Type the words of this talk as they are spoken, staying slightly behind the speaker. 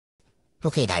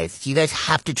Okay, guys, you guys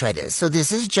have to try this. So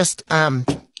this is just,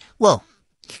 well,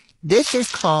 this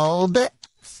is called,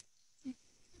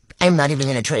 I'm not even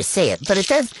going to try to say it, but it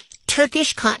says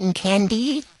Turkish cotton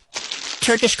candy.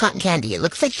 Turkish cotton candy. It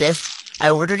looks like this. I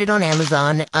ordered it on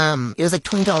Amazon. It was like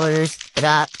 $20. I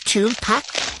got 2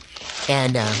 packs.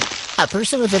 And, at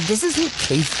first I was like, this doesn't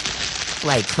taste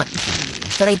like cotton candy.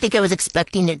 But I think I was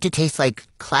expecting it to taste like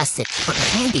classic cotton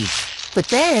candy. But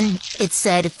then it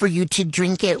said for you to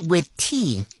drink it with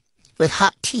tea, with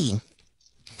hot tea.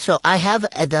 So I have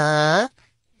the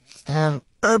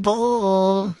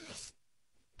herbal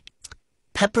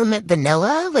peppermint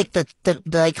vanilla, like the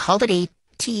like holiday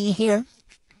tea here.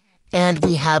 And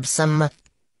we have some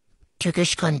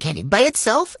Turkish cotton candy. By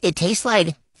itself, it tastes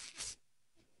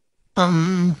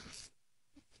um,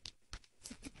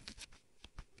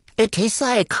 it tastes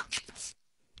like,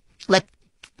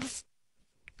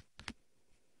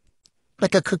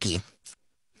 like a cookie.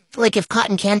 Like if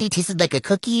cotton candy tasted like a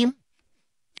cookie,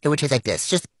 it would taste like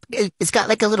this. It's got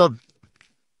like a little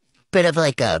bit of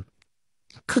like a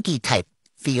cookie type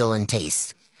feel and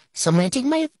taste. So I'm gonna take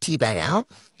my tea bag out.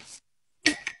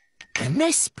 And a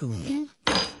nice spoon.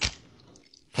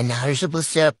 And now you're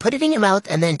supposed to put it in your mouth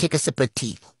and then take a sip of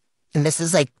tea. And this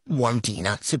is like warm tea,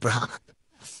 not super hot.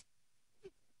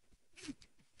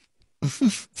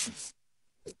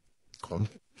 Cool.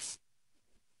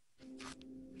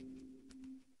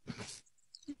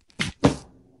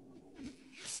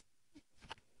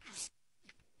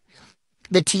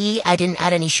 The tea, I didn't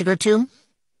add any sugar to.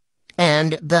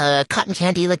 And the cotton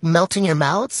candy like melts in your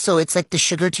mouth, so it's like the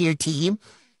sugar to your tea.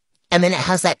 And then it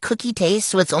has that cookie taste,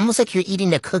 so it's almost like you're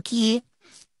eating a cookie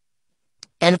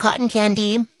and cotton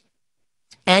candy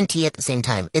and tea at the same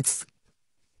time. It's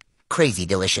crazy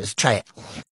delicious. Try it.